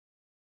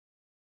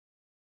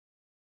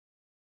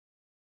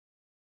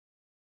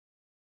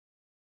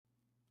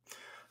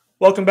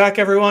Welcome back,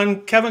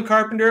 everyone. Kevin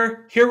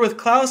Carpenter here with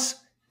Klaus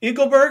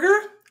Iglberger.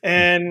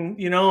 And,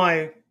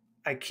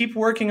 I keep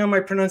working on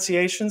my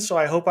pronunciation, so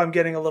I hope I'm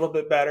getting a little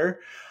bit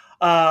better.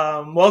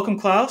 Welcome,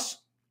 Klaus.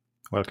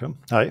 Welcome.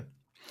 Hi.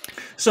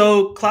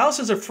 So Klaus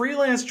is a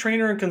freelance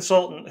trainer and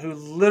consultant who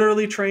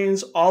literally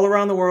trains all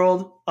around the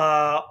world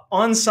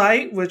on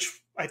site, which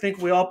I think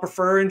we all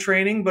prefer in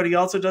training, but he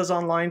also does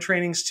online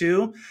trainings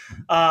too.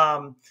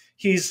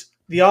 He's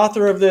the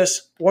author of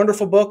this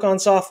wonderful book on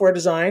software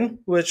design,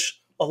 which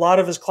a lot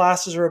of his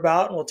classes are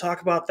about, and we'll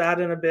talk about that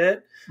in a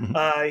bit.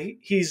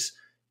 He's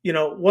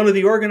one of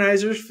the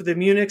organizers for the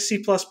Munich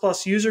C++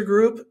 user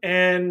group,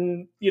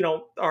 and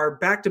our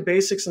back to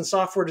basics and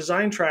software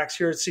design tracks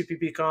here at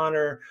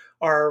CppCon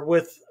are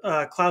with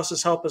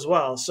Klaus's help as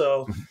well.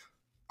 So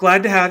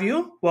glad to have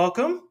you.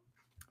 Welcome.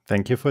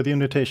 Thank you for the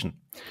invitation.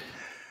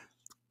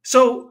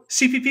 So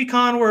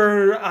CppCon,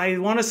 we're, I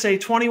want to say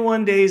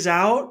 21 days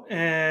out.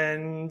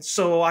 And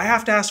so I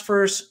have to ask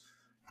first,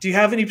 do you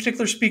have any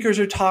particular speakers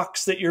or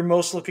talks that you're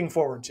most looking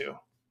forward to?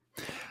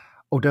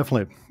 Oh,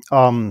 definitely.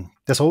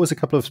 There's always a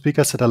couple of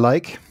speakers that I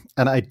like,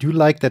 and I do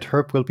like that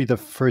Herb will be the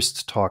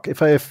first talk,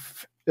 if I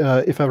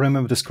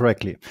remember this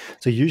correctly.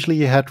 So usually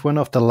you had one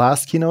of the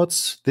last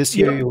keynotes. This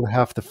year you will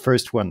have the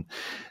first one.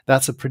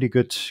 That's a pretty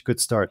good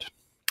start.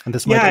 And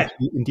this might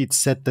actually indeed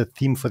set the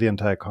theme for the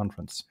entire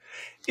conference.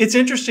 It's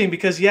interesting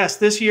because, yes,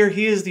 this year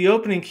he is the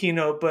opening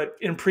keynote, but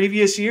in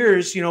previous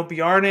years,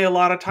 Bjarne a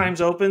lot of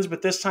times opens,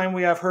 but this time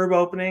we have Herb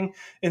opening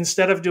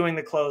instead of doing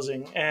the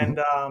closing. And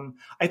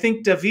I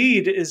think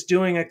David is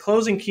doing a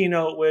closing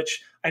keynote,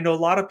 which I know a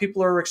lot of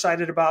people are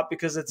excited about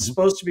because it's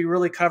supposed to be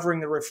really covering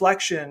the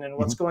reflection and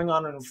what's going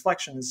on in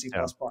reflection in C++.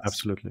 Yeah,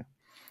 absolutely.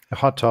 A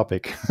hot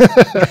topic.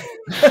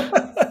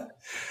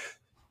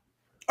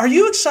 Are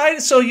you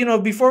excited? So,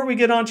 before we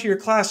get on to your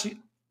class,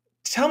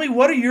 tell me,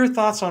 what are your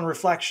thoughts on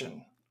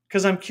reflection?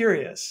 Because I'm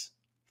curious.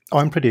 Oh,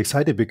 I'm pretty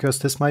excited because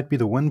this might be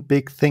the one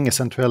big thing, as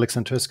Andrea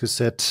Alexandrescu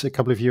said a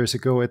couple of years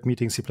ago at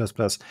Meeting C++,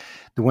 the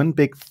one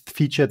big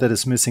feature that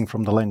is missing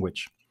from the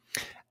language.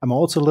 I'm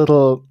also a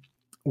little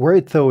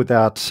worried, though,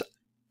 that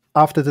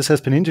after this has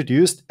been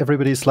introduced,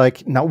 everybody's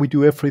like, now we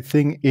do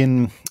everything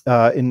in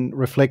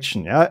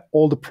reflection. Yeah,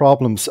 all the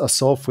problems are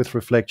solved with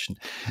reflection,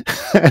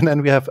 and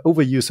then we have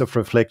overuse of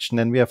reflection,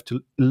 and we have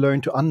to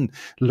learn to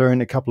unlearn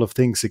a couple of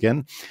things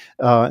again,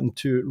 and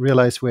to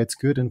realize where it's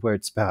good and where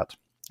it's bad.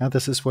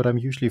 This is what I'm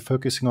usually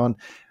focusing on.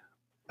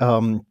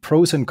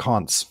 Pros and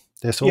cons.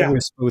 There's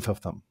always both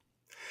of them.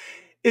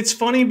 It's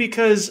funny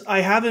because I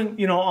haven't,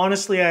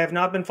 honestly, I have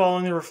not been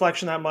following the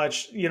reflection that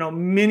much.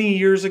 Many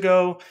years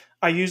ago,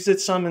 I used it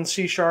some in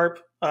C#, and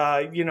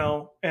I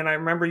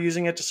remember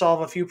using it to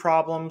solve a few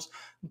problems,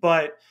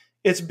 but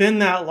it's been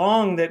that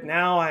long that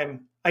now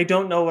I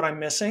don't know what I'm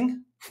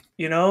missing,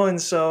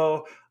 and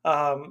so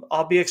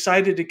I'll be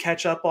excited to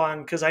catch up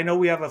on, because I know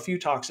we have a few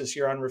talks this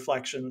year on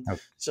reflection.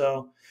 Okay.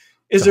 So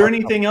is there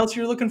anything else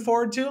you're looking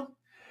forward to?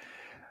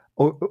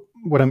 Oh,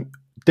 what I'm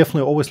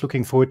definitely always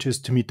looking forward to is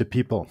to meet the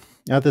people.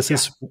 This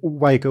is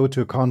why I go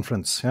to a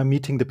conference.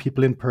 Meeting the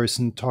people in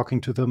person,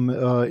 talking to them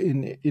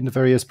in the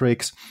various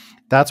breaks.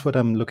 That's what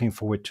I'm looking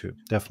forward to,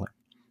 definitely.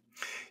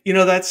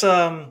 That's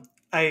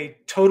I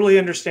totally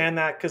understand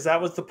that, because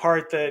that was the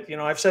part that,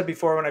 I've said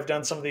before when I've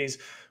done some of these,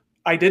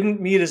 I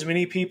didn't meet as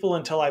many people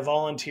until I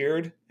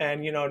volunteered.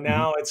 And,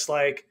 now it's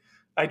like,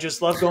 I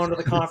just love going to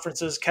the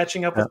conferences,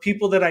 catching up with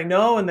people that I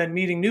know, and then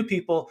meeting new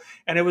people.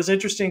 And it was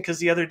interesting because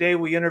the other day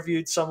we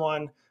interviewed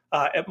someone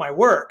at my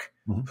work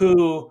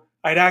who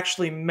I'd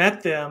actually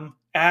met them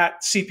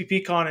at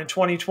CppCon in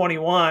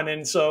 2021.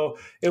 And so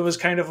it was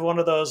kind of one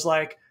of those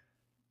like,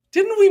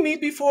 didn't we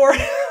meet before?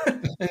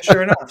 And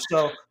sure enough.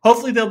 So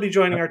hopefully they'll be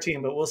joining our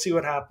team, but we'll see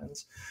what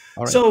happens.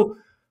 All right. So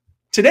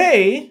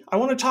today I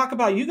want to talk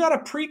about, you got a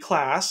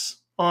pre-class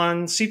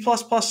on C++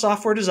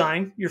 software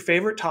design, your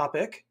favorite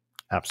topic.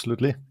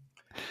 Absolutely.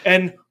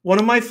 And one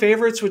of my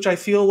favorites, which I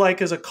feel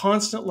like is a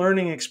constant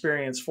learning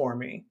experience for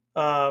me.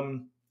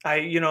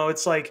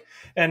 It's like,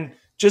 and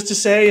just to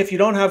say, if you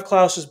don't have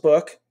Klaus's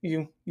book,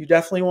 you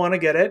definitely want to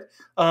get it.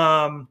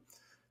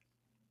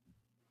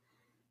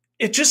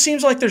 It just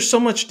seems like there's so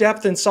much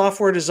depth in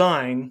software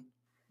design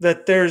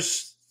that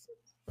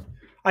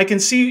I can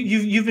see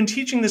you've been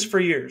teaching this for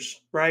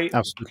years, right?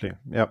 Absolutely.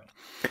 Yeah.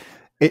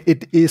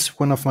 It is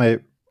one of my,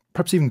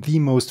 perhaps even the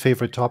most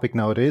favorite topic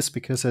nowadays,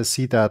 because I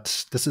see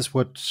that this is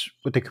what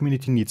the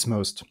community needs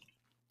most.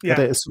 Yeah.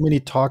 There are so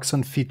many talks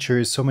on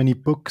features, so many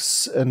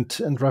books and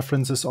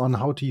references on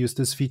how to use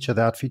this feature,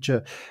 that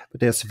feature,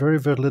 but there's very,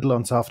 very little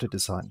on software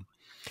design.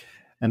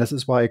 And this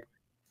is why I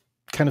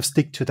kind of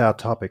stick to that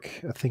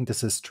topic. I think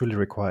this is truly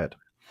required.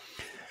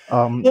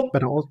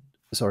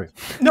 Sorry.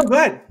 No, go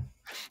ahead.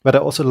 But I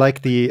also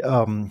like the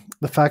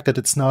fact that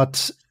it's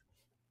not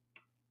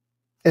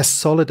as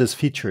solid as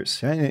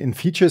features. In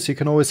features, you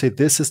can always say,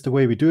 this is the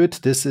way we do it.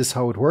 This is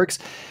how it works.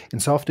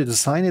 In software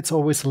design, it's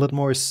always a little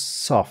more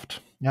soft.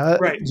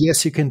 Right.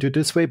 Yes, you can do it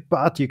this way,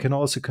 but you can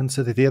also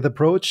consider the other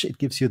approach. It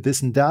gives you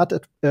this and that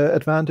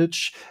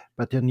advantage,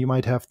 but then you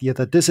might have the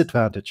other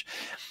disadvantage.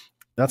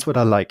 That's what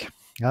I like.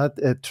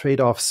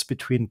 trade-offs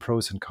between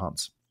pros and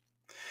cons.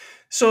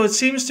 So it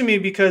seems to me,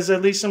 because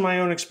at least in my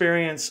own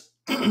experience,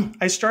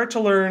 I start to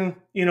learn,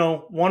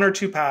 one or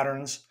two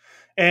patterns,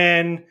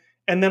 and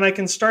then I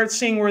can start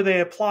seeing where they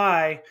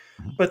apply,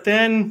 but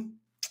then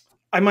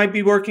I might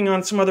be working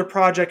on some other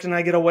project and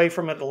I get away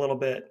from it a little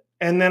bit.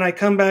 And then I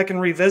come back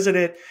and revisit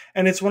it.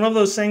 And it's one of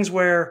those things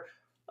where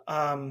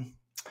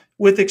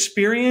with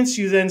experience,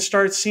 you then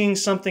start seeing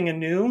something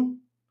anew,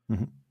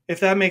 if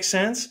that makes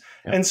sense.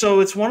 Yeah. And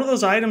so it's one of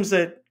those items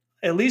that,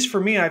 at least for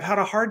me, I've had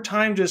a hard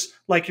time, just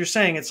like you're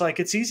saying. It's like,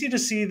 it's easy to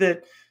see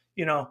that,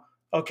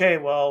 okay,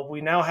 well,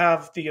 we now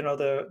have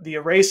the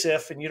erase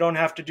if, and you don't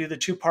have to do the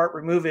 2-part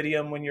remove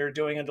idiom when you're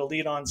doing a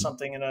delete on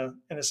something in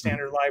a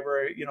standard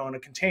library, in a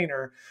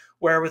container.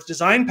 Where with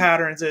design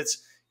patterns,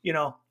 it's,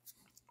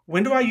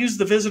 when do I use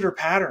the visitor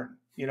pattern?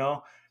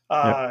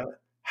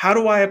 How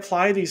do I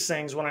apply these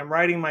things when I'm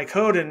writing my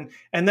code? And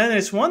then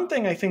it's one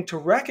thing, I think, to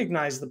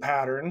recognize the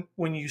pattern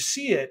when you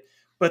see it,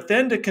 but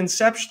then to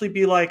conceptually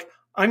be like,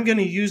 I'm going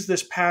to use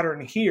this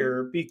pattern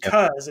here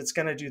because it's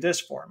going to do this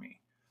for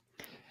me.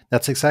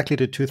 That's exactly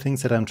the two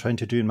things that I'm trying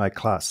to do in my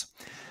class.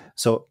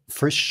 So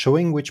first,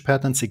 showing which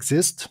patterns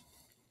exist,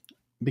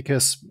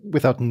 because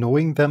without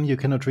knowing them, you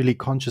cannot really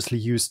consciously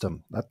use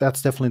them.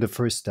 That's definitely the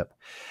first step.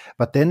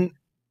 But then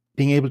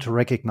being able to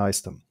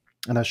recognize them.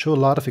 And I show a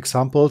lot of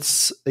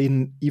examples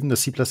in even the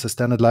C++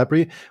 standard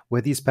library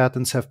where these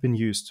patterns have been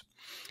used.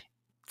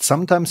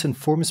 Sometimes in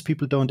forms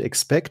people don't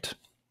expect.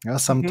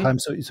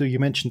 Sometimes, so you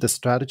mentioned the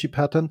strategy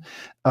pattern.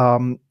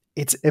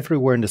 It's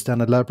everywhere in the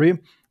standard library,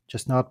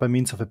 just not by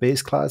means of a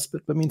base class,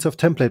 but by means of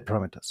template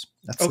parameters.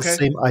 That's the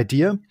same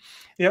idea,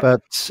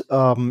 but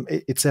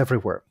it's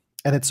everywhere.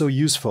 And it's so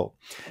useful.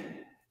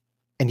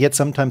 And yet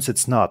sometimes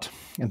it's not.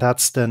 And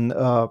that's then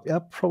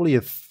probably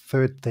a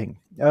third thing.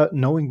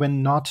 Knowing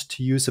when not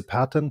to use a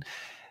pattern,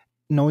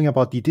 knowing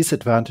about the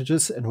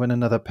disadvantages and when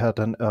another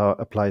pattern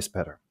applies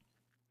better.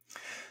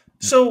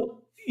 So,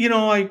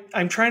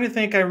 I'm trying to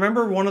think. I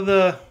remember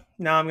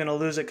now I'm going to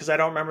lose it because I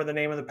don't remember the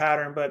name of the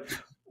pattern, but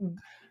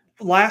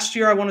last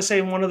year, I want to say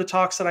in one of the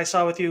talks that I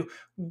saw with you,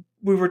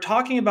 we were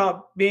talking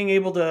about being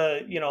able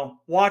to,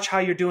 watch how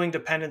you're doing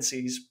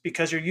dependencies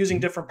because you're using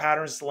different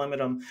patterns to limit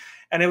them.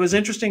 And it was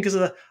interesting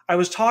because I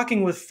was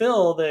talking with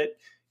Phil that,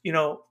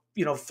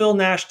 Phil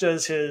Nash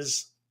does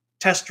his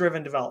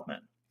test-driven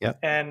development. Yeah.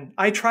 And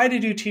I try to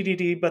do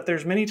TDD, but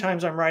there's many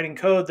times I'm writing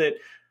code that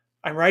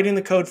I'm writing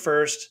the code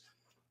first,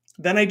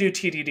 then I do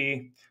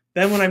TDD.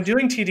 Then when I'm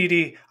doing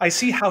TDD, I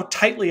see how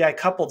tightly I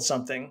coupled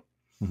something.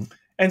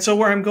 And so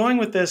where I'm going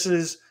with this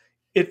is,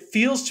 it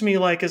feels to me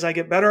like as I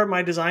get better at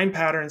my design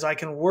patterns, I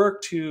can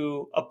work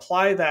to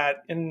apply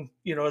that in,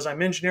 as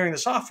I'm engineering the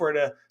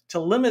software to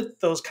limit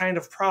those kind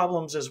of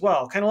problems as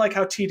well. Kind of like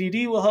how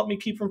TDD will help me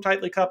keep from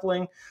tightly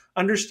coupling,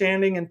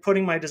 understanding and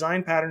putting my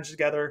design patterns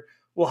together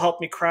will help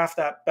me craft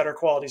that better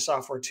quality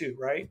software too,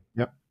 right?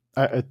 Yep,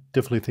 I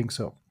definitely think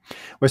so.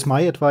 Whereas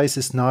my advice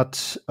is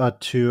not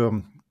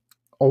to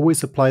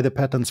always apply the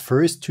patterns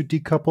first to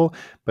decouple,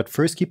 but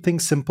first keep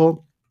things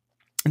simple.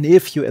 And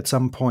if you at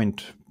some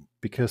point,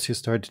 because you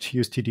started to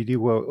use TDD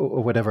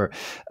or whatever,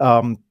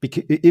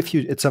 if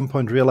you at some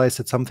point realize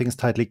that something is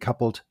tightly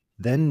coupled,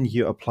 then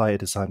you apply a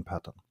design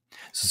pattern.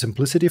 So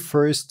simplicity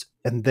first,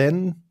 and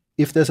then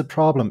if there's a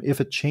problem, if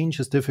a change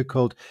is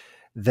difficult,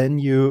 then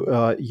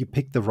you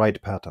pick the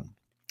right pattern.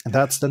 And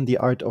that's then the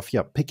art of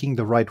picking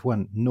the right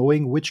one,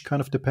 knowing which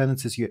kind of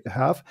dependencies you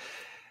have,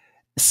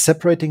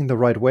 separating the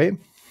right way,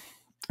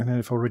 and then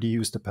I've already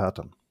used the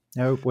pattern.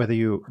 Now, whether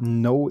you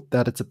know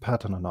that it's a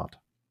pattern or not.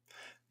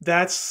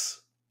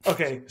 That's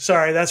okay.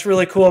 Sorry, that's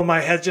really cool.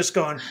 My head's just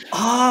going,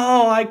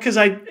 because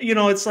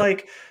it's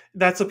like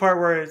that's the part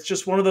where it's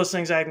just one of those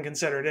things I hadn't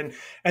considered.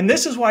 And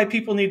this is why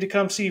people need to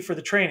come see for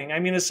the training. I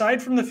mean,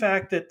 aside from the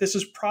fact that this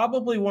is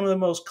probably one of the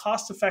most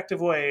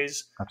cost-effective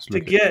ways to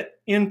get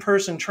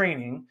in-person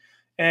training,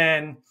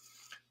 and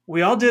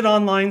we all did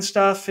online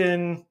stuff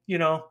in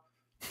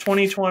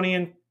 2020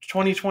 and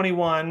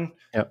 2021.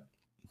 Yep.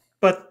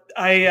 But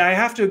I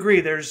have to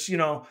agree. There's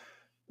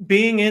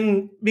being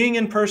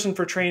in person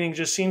for training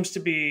just seems to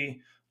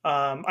be.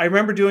 I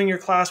remember doing your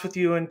class with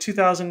you in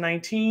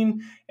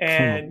 2019,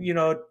 and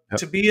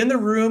to be in the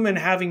room and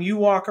having you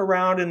walk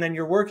around, and then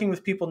you're working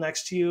with people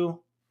next to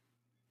you.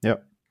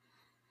 Yep.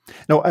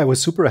 No, I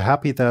was super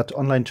happy that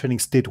online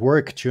trainings did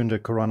work during the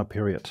Corona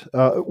period.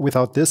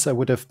 Without this, I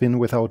would have been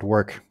without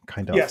work,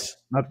 kind of. Yes.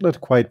 Not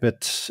quite,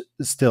 but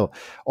still,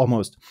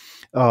 almost.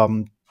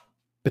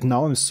 But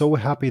now I'm so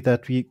happy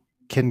that we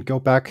can go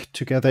back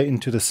together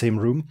into the same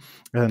room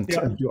and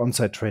do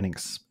on-site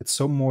trainings. It's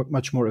so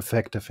much more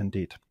effective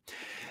indeed.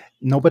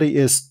 Nobody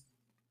is,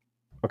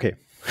 okay,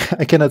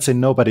 I cannot say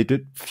nobody.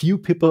 Few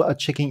people are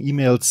checking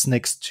emails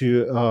next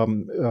to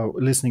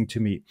listening to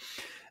me.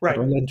 Right.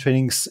 But online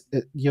trainings,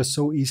 you're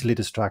so easily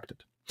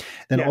distracted.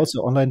 Then also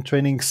online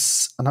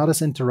trainings are not as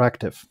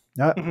interactive.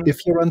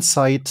 If you're on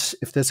site,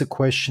 if there's a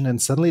question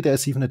and suddenly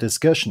there's even a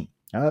discussion,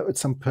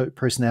 some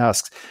person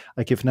asks,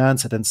 I give an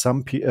answer, then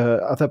some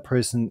other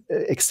person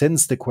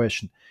extends the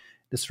question.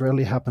 This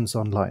rarely happens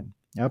online.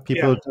 Yeah, Yeah.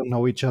 people don't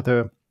know each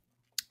other.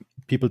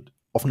 People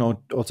often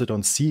also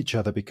don't see each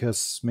other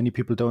because many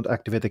people don't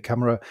activate the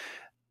camera.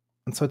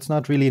 And so it's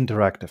not really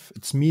interactive.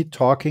 It's me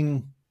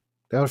talking.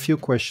 There are a few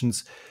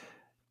questions.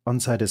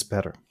 On-site is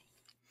better.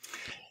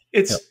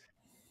 Yeah. It's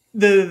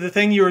the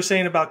thing you were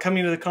saying about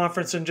coming to the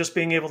conference and just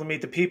being able to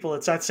meet the people.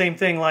 It's that same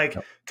thing, like,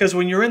 Yeah. because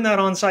when you're in that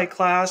on-site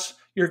class,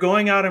 you're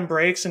going out in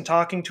breaks and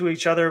talking to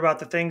each other about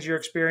the things you're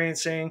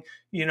experiencing.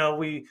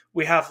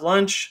 We have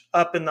lunch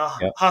up in the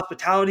Yeah.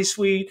 hospitality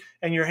suite,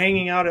 and you're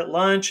hanging out at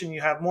lunch, and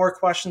you have more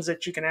questions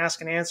that you can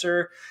ask and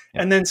answer.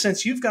 Yeah. And then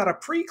since you've got a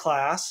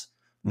pre-class,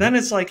 Mhm. then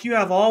it's like you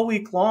have all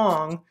week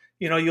long,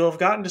 you'll have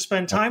gotten to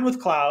spend Yeah. time with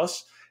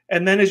Klaus.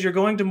 And then as you're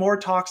going to more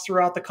talks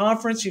throughout the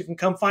conference, you can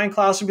come find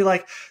Klaus and be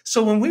like,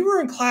 so when we were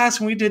in class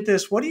and we did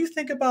this, what do you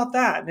think about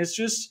that? And it's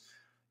just,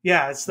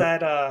 yeah, it's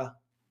Yeah.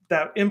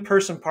 that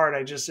in-person part.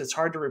 It's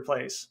hard to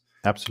replace.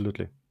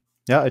 Absolutely.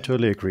 Yeah, I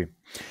totally agree.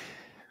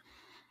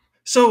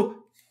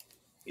 So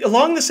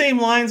along the same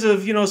lines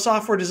of,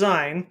 software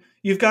design,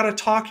 you've got a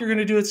talk you're going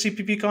to do at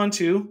CppCon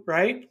too,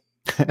 right?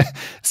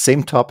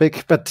 Same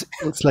topic, but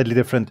slightly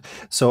different.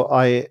 So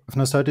I have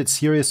now started a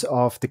series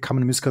of the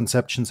common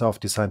misconceptions of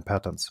design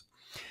patterns.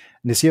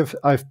 And this year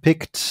I've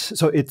picked,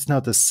 so it's now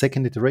the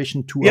second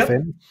iteration, 2 of Yep.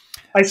 N.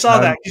 I saw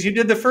that because you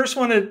did the first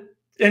one at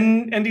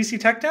NDC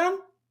Tech Town?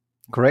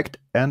 Correct.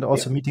 And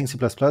also Yep. meeting C++.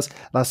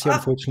 Last year,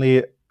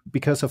 unfortunately,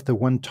 because of the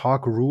one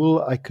talk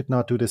rule, I could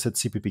not do this at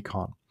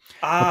CppCon.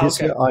 But this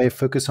Okay. year I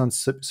focus on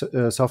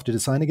software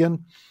design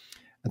again.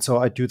 And so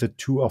I do the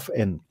 2 of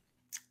N.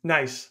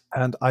 Nice.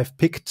 And I've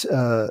picked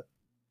a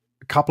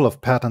couple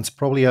of patterns.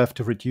 Probably I have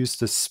to reduce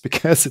this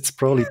because it's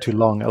probably too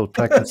long. I'll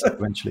practice it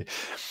eventually.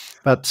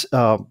 But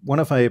one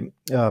of my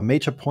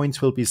major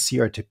points will be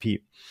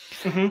CRTP.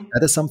 Mm-hmm.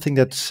 That is something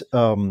that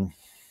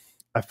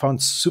I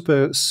found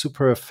super,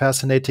 super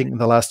fascinating in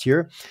the last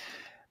year.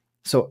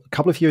 So a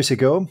couple of years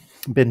ago,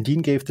 Ben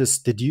Dean gave this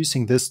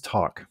Deducing This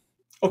talk.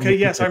 Okay,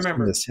 yes, I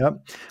remember. This, yeah,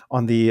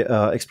 on the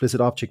explicit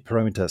object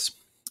parameters.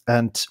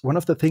 And one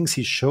of the things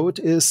he showed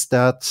is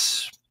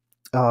that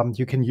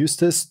you can use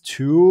this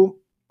to,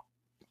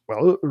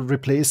 well,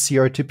 replace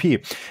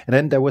CRTP. And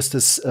then there was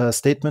this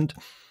statement,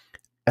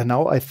 and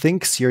now I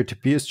think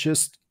CRTP is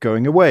just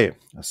going away,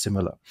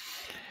 similar.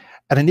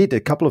 And indeed, a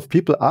couple of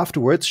people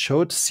afterwards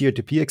showed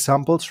CRTP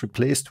examples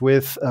replaced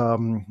with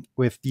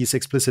these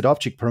explicit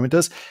object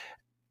parameters.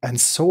 And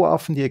so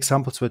often the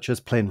examples were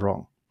just plain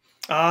wrong.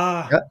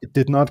 Ah. Yeah, it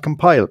did not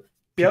compile.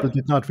 People Yep.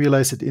 did not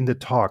realize it in the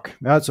talk.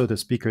 Yeah, so the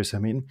speakers, I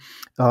mean.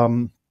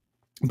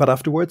 But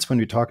afterwards, when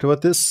we talked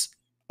about this,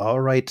 all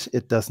right,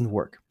 it doesn't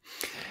work.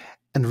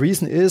 And the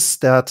reason is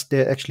that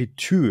there are actually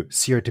 2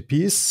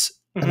 CRTPs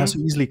and are so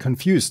easily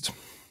confused.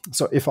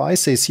 So if I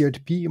say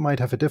CRTP, you might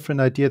have a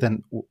different idea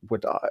than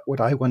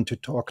what I want to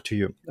talk to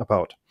you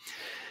about.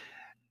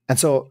 And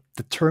so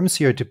the term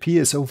CRTP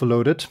is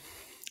overloaded.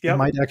 Yep. It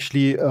might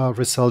actually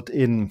result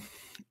in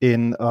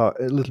a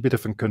little bit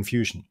of a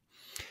confusion.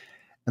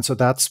 And so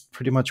that's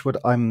pretty much what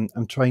I'm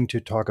trying to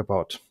talk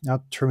about.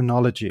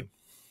 Terminology.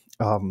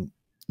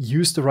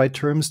 Use the right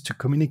terms to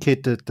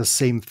communicate the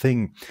same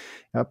thing.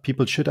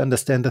 People should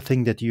understand the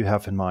thing that you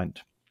have in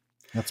mind.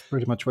 That's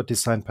pretty much what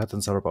design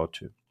patterns are about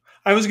too.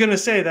 I was going to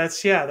say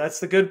that's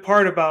the good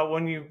part about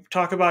when you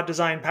talk about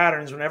design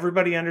patterns. When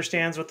everybody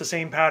understands what the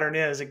same pattern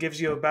is, it gives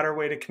you a better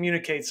way to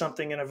communicate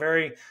something in a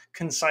very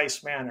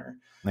concise manner.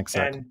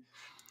 Exactly.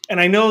 And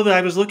I know that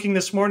I was looking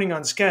this morning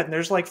on Sked, and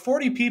there's like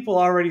 40 people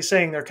already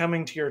saying they're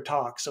coming to your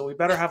talk. So we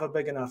better have a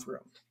big enough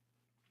room.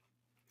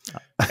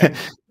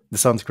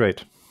 This sounds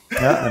great.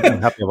 Yeah,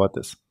 I'm happy about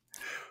this.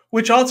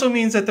 Which also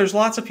means that there's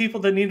lots of people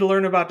that need to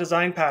learn about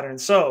design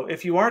patterns. So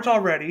if you aren't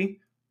already,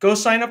 go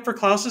sign up for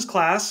Klaus's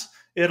class.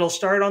 It'll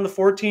start on the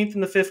 14th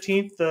and the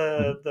 15th,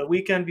 the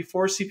weekend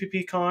before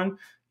CppCon.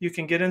 You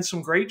can get in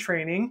some great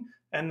training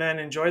and then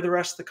enjoy the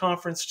rest of the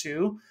conference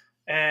too.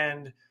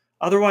 And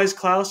otherwise,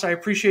 Klaus, I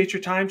appreciate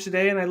your time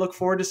today, and I look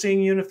forward to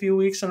seeing you in a few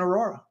weeks in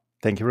Aurora.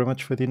 Thank you very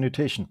much for the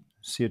invitation.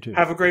 See you too.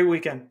 Have a great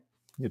weekend.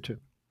 You too.